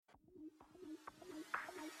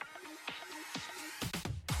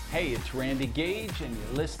Hey, it's Randy Gage, and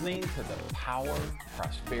you're listening to the Power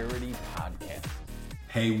Prosperity Podcast.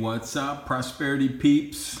 Hey, what's up, Prosperity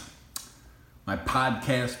Peeps? My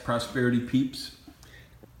podcast, Prosperity Peeps.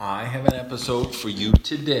 I have an episode for you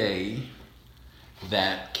today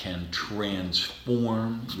that can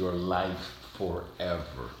transform your life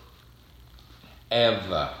forever.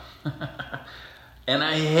 Ever. And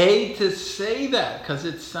I hate to say that because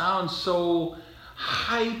it sounds so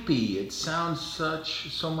hypey. It sounds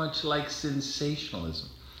so much like sensationalism.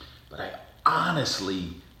 But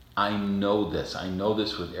I know this. I know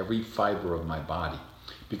this with every fiber of my body.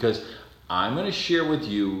 Because I'm going to share with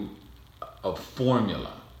you a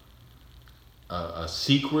formula. A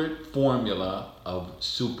secret formula of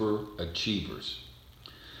super achievers.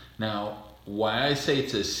 Now, why I say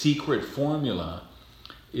it's a secret formula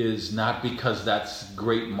is not because that's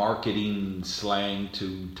great marketing slang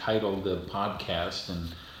to title the podcast and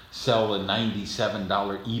sell a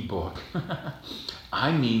 $97 ebook.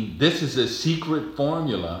 I mean, this is a secret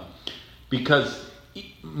formula because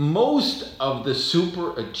most of the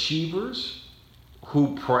super achievers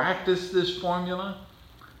who practice this formula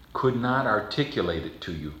could not articulate it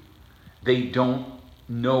to you. They don't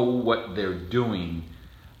know what they're doing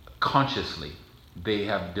consciously. They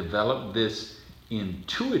have developed this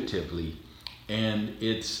intuitively, and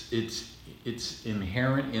it's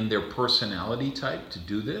inherent in their personality type to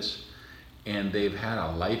do this, and they've had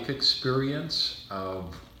a life experience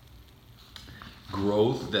of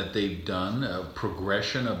growth that they've done, a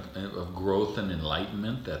progression of growth and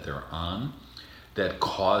enlightenment that they're on that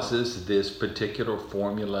causes this particular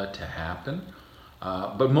formula to happen.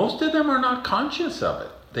 But most of them are not conscious of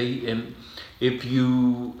it. And if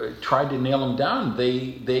you tried to nail them down,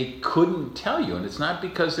 they couldn't tell you. And it's not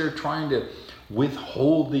because they're trying to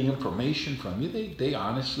withhold the information from you. They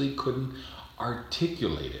honestly couldn't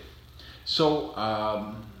articulate it. So,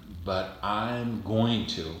 but I'm going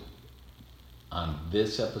to, on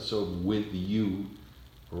this episode with you,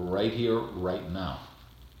 right here, right now.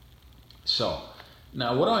 So,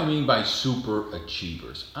 now what do I mean by super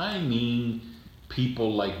achievers? I mean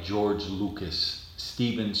people like George Lucas,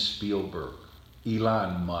 Steven Spielberg,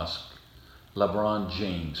 Elon Musk, LeBron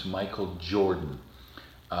James, Michael Jordan,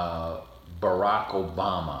 Barack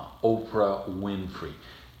Obama, Oprah Winfrey.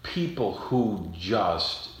 People who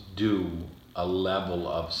just do a level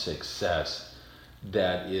of success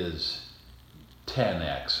that is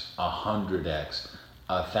 10x, 100x,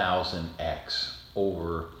 1000x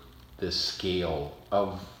over the scale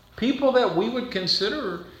of people that we would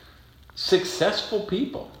consider successful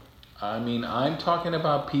people. I mean, I'm talking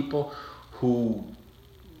about people who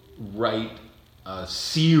write a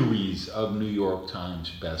series of New York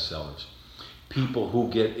Times bestsellers, people who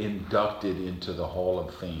get inducted into the Hall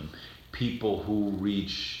of Fame, people who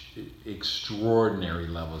reach extraordinary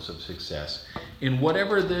levels of success in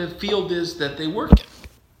whatever the field is that they work in.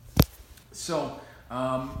 So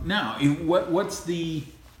now, what's the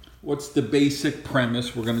basic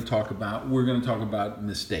premise we're going to talk about? We're going to talk about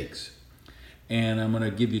mistakes. And I'm going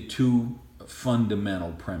to give you two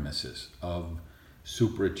fundamental premises of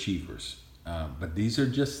super achievers. But these are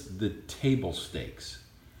just the table stakes.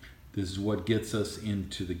 This is what gets us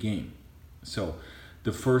into the game. So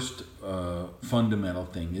the first fundamental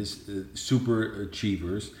thing is super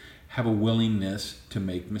achievers have a willingness to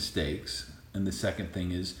make mistakes. And the second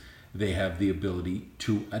thing is they have the ability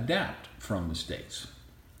to adapt from mistakes.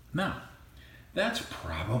 Now, that's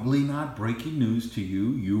probably not breaking news to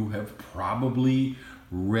you. You have probably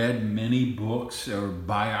read many books or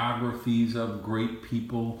biographies of great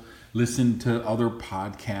people, listened to other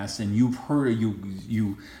podcasts, and you've heard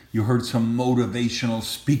you heard some motivational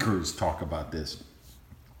speakers talk about this.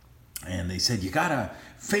 And they said you gotta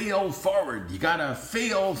fail forward, you gotta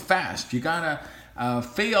fail fast, you gotta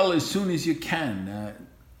fail as soon as you can.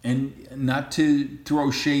 And not to throw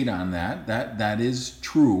shade on that is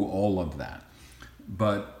true, all of that.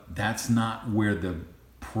 But that's not where the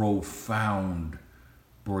profound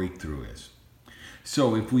breakthrough is.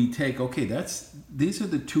 So if we take, these are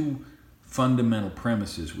the two fundamental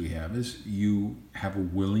premises we have, is you have a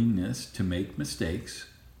willingness to make mistakes,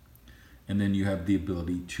 and then you have the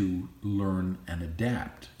ability to learn and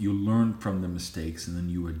adapt. You learn from the mistakes, and then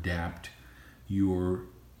you adapt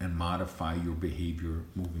and modify your behavior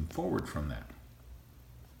moving forward from that.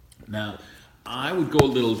 Now, I would go a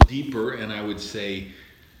little deeper, and I would say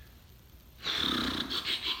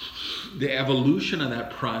the evolution of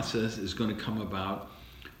that process is going to come about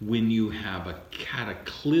when you have a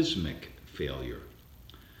cataclysmic failure.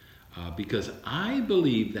 Because I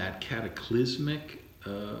believe that cataclysmic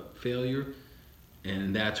failure,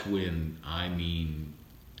 and that's when,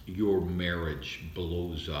 your marriage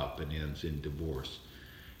blows up and ends in divorce,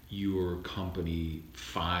 your company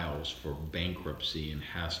files for bankruptcy and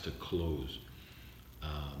has to close,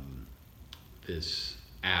 this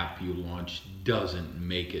app you launched doesn't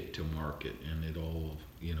make it to market and it all,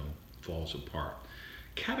 falls apart.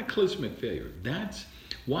 Cataclysmic failure. That's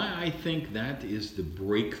why I think that is the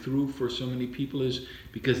breakthrough for so many people, is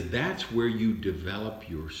because that's where you develop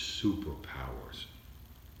your superpowers.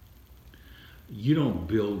 You don't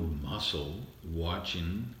build muscle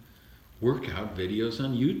watching workout videos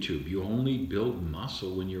on YouTube. You only build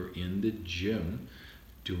muscle when you're in the gym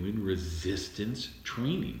doing resistance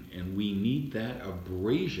training. And we need that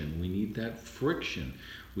abrasion. We need that friction.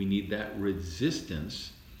 We need that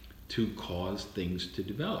resistance to cause things to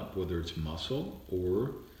develop, whether it's muscle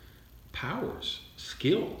or powers,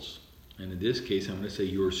 skills. And in this case, I'm going to say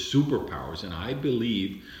your superpowers. And I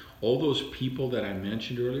believe all those people that I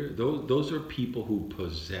mentioned earlier, those are people who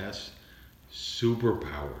possess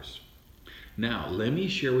superpowers. Now, let me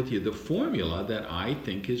share with you the formula that I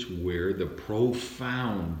think is where the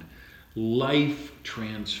profound,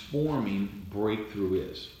 life-transforming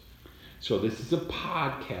breakthrough is. So this is a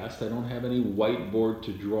podcast. I don't have any whiteboard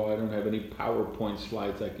to draw. I don't have any PowerPoint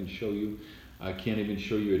slides I can show you. I can't even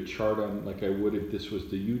show you a chart on like I would if this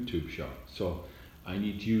was the YouTube show. So I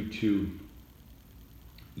need you to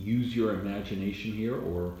use your imagination here,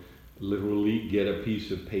 or literally get a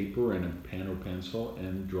piece of paper and a pen or pencil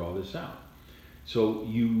and draw this out. So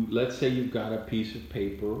let's say you've got a piece of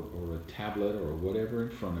paper or a tablet or whatever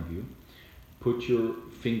in front of you. Put your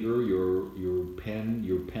finger, your pen,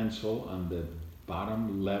 your pencil on the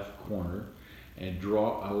bottom left corner and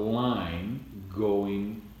draw a line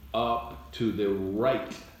going up to the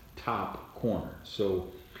right top corner.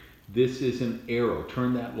 So this is an arrow.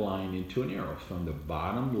 Turn that line into an arrow from the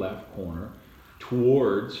bottom left corner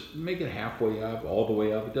towards, make it halfway up, all the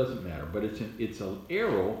way up, it doesn't matter, but it's an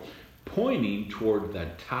arrow pointing toward the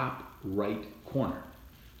top right corner.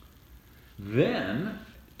 Then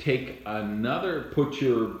put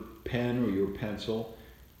your pen or your pencil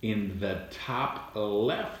in the top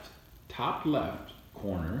left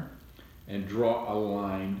corner and draw a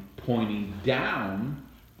line pointing down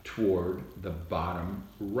toward the bottom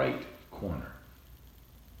right corner.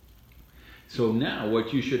 So now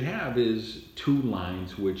what you should have is two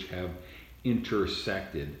lines which have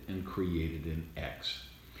intersected and created an X.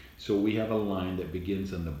 So we have a line that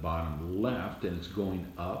begins on the bottom left and it's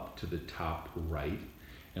going up to the top right.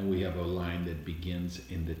 And we have a line that begins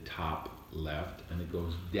in the top left and it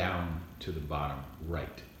goes down to the bottom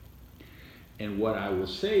right. And what I will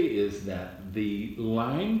say is that the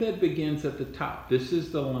line that begins at the top, this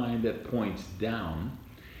is the line that points down.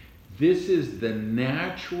 This is the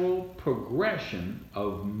natural progression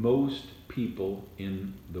of most people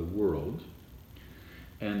in the world.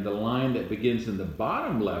 And the line that begins in the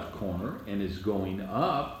bottom left corner and is going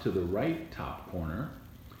up to the right top corner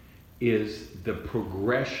is the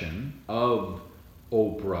progression of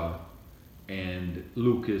Oprah and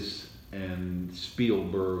Lucas and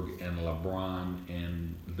Spielberg and LeBron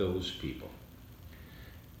and those people.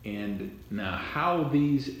 And now how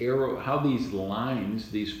these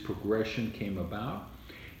lines, these progression came about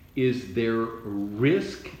is their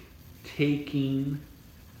risk-taking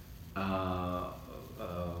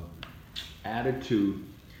attitude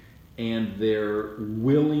and their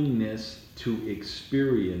willingness to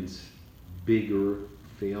experience bigger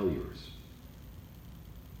failures.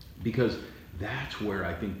 Because that's where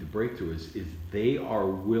I think the breakthrough is they are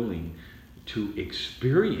willing to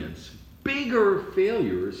experience bigger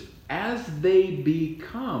failures as they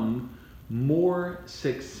become more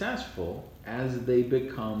successful, as they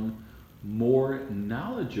become more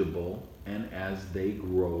knowledgeable, and as they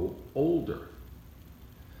grow older.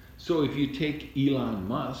 So if you take Elon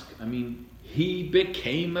Musk, he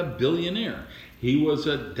became a billionaire. He was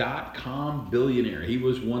a .com billionaire. He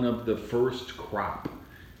was one of the first crop.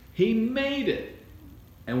 He made it.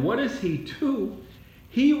 And what does he do?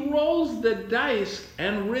 He rolls the dice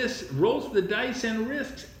and risks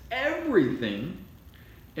everything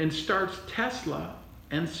and starts Tesla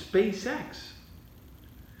and SpaceX.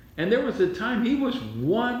 And there was a time he was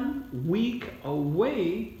 1 week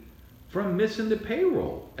away from missing the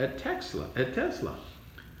payroll at Tesla,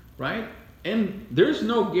 right? And there's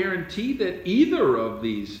no guarantee that either of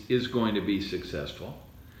these is going to be successful.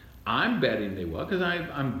 I'm betting they will, because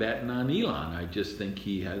I'm betting on Elon. I just think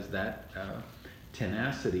he has that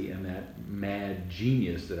tenacity and that mad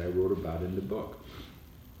genius that I wrote about in the book.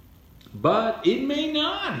 But it may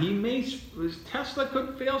not. Tesla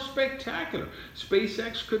could fail spectacular.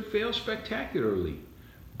 SpaceX could fail spectacularly.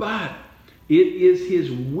 But it is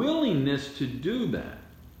his willingness to do that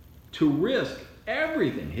to risk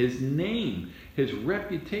everything, his name, his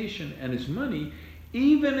reputation, and his money,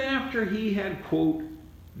 even after he had, quote,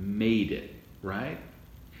 made it, right?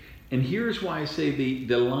 And here's why I say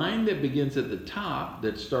the line that begins at the top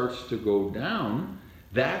that starts to go down,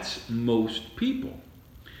 that's most people.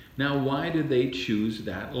 Now, why did they choose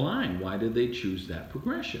that line? Why did they choose that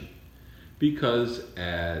progression? Because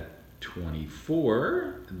at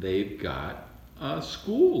 24, they've got a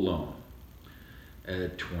school loan.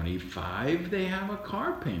 At 25, they have a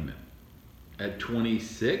car payment. At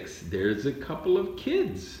 26, there's a couple of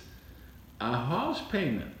kids, a house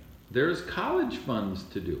payment. There's college funds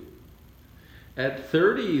to do. At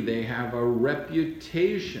 30, they have a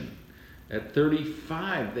reputation. At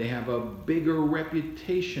 35, they have a bigger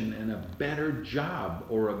reputation and a better job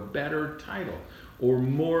or a better title or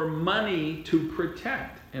more money to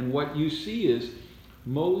protect. And what you see is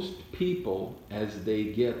most people, as they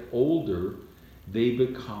get older, they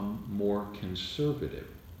become more conservative.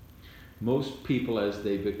 Most people, as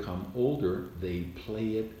they become older, they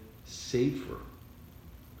play it safer.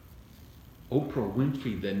 Oprah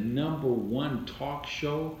Winfrey, the #1 talk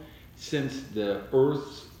show since the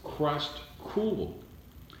Earth's crust cooled.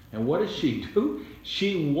 And what does she do?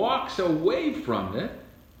 She walks away from it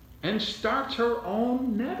and starts her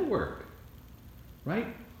own network, right?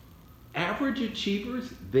 Average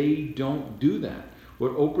achievers, they don't do that.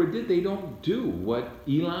 What Oprah did, they don't do. What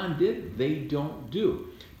Elon did, they don't do.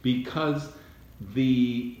 Because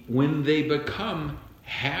when they become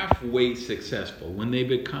halfway successful, when they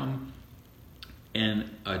become an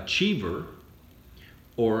achiever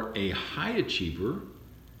or a high achiever,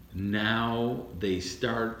 now they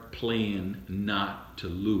start playing not to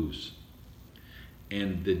lose.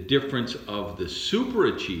 And the difference of the super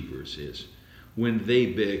achievers is when they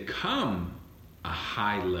become a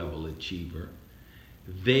high level achiever,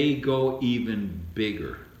 they go even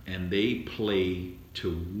bigger and they play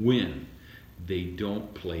to win. They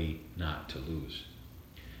don't play not to lose.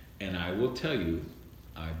 And I will tell you,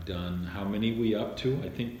 I've done, how many we up to? I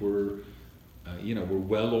think we're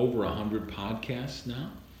well over 100 podcasts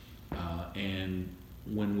now. And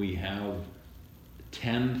when we have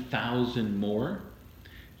 10,000 more,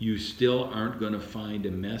 you still aren't going to find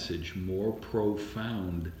a message more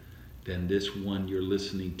profound than this one you're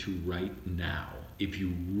listening to right now. If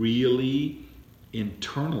you really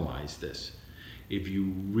internalize this, if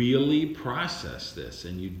you really process this,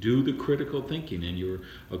 and you do the critical thinking, and you're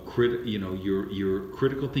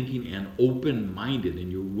critical thinking and open-minded,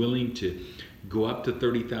 and you're willing to go up to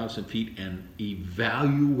 30,000 feet and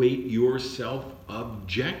evaluate yourself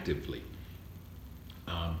objectively.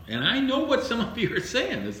 And I know what some of you are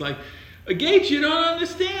saying. It's like, Gates, you don't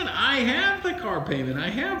understand. I have the car payment. I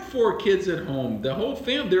have 4 kids at home. The whole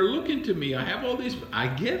family, they're looking to me. I have all these. I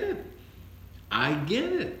get it.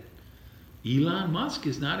 Elon Musk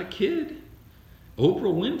is not a kid.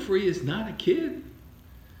 Oprah Winfrey is not a kid.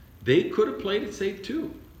 They could have played it safe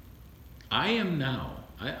too. I am now.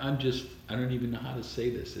 I don't even know how to say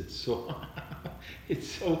this. It's so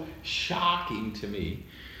shocking to me.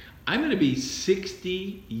 I'm going to be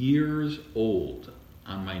 60 years old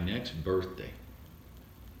on my next birthday.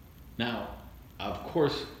 Now, of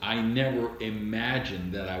course, I never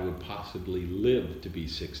imagined that I would possibly live to be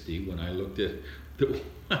 60 when I looked at the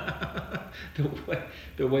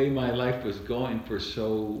way my life was going for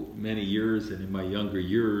so many years. And in my younger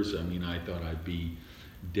years, I mean, I thought I'd be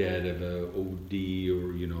dead of a OD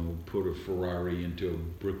or, put a Ferrari into a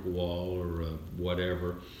brick wall or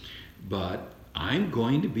whatever. But I'm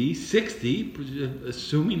going to be 60,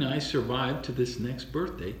 assuming I survive to this next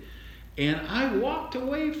birthday. And I walked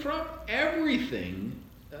away from everything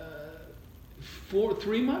 4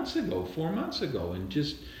 months ago, and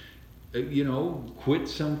just, quit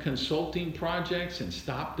some consulting projects and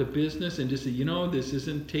stopped the business and just said, this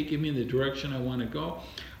isn't taking me in the direction I want to go.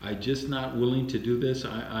 I'm just not willing to do this.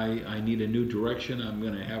 I need a new direction. I'm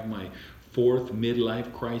going to have my 4th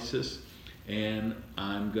midlife crisis. And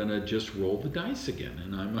I'm going to just roll the dice again.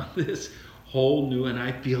 And I'm on this whole new, and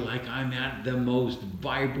I feel like I'm at the most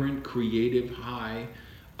vibrant, creative high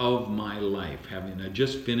of my life. I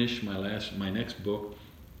just finished my next book,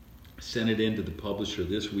 sent it in to the publisher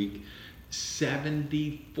this week.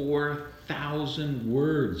 74,000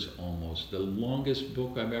 words almost. The longest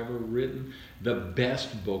book I've ever written. The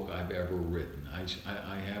best book I've ever written.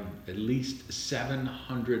 I have at least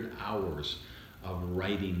 700 hours of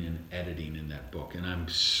writing and editing in that book. And I'm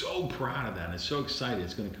so proud of that. I'm so excited.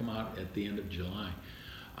 It's going to come out at the end of July.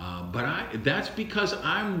 But that's because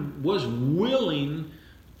I was willing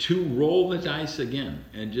to roll the dice again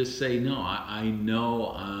and just say, no, I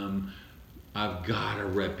know I've got a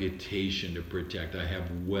reputation to protect. I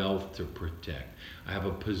have wealth to protect. I have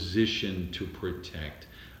a position to protect.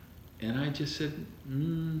 And I just said,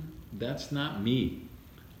 that's not me.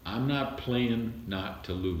 I'm not playing not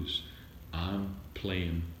to lose. I'm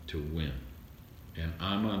playing to win. And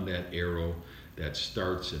I'm on that arrow that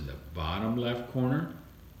starts in the bottom left corner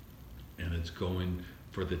and it's going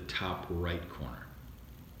for the top right corner.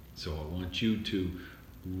 So I want you to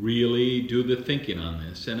really do the thinking on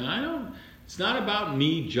this. And it's not about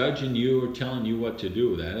me judging you or telling you what to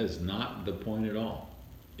do. That is not the point at all.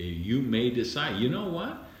 You may decide, you know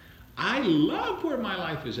what? I love where my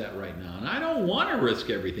life is at right now, and I don't want to risk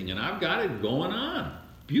everything, and I've got it going on.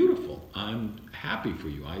 Beautiful. I'm happy for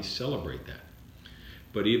you. I celebrate that.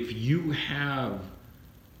 But if you have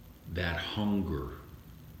that hunger,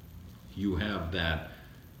 you have that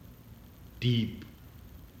deep,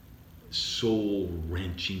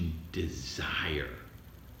 soul-wrenching desire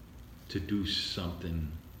to do something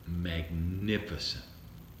magnificent,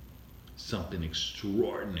 something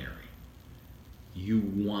extraordinary, you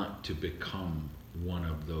want to become one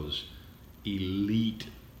of those elite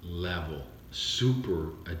level super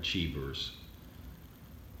achievers,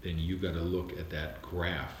 then you got to look at that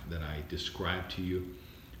graph that I described to you,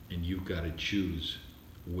 and you've got to choose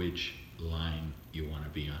which line you want to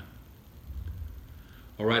be on.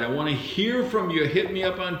 All right, I want to hear from you. Hit me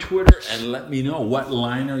up on Twitter and let me know, what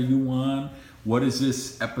line are you on? What does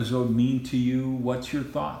this episode mean to you? What's your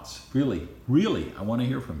thoughts? Really, I want to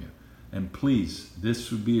hear from you. And please,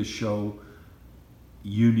 this would be a show,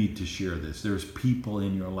 you need to share this. There's people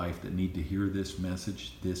in your life that need to hear this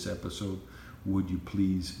message, this episode. Would you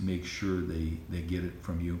please make sure they get it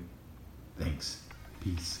from you? Thanks.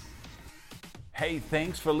 Peace. Hey,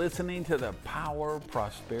 thanks for listening to the Power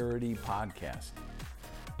Prosperity Podcast.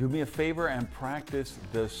 Do me a favor and practice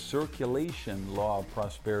the circulation law of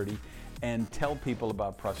prosperity and tell people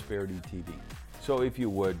about Prosperity TV. So if you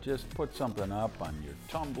would, just put something up on your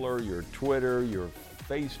Tumblr, your Twitter, your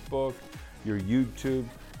Facebook, your YouTube.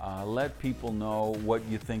 Let people know what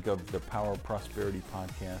you think of the Power of Prosperity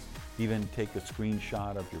podcast. Even take a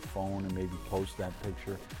screenshot of your phone and maybe post that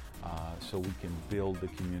picture so we can build the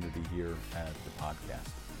community here at the podcast.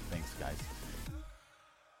 Thanks, guys.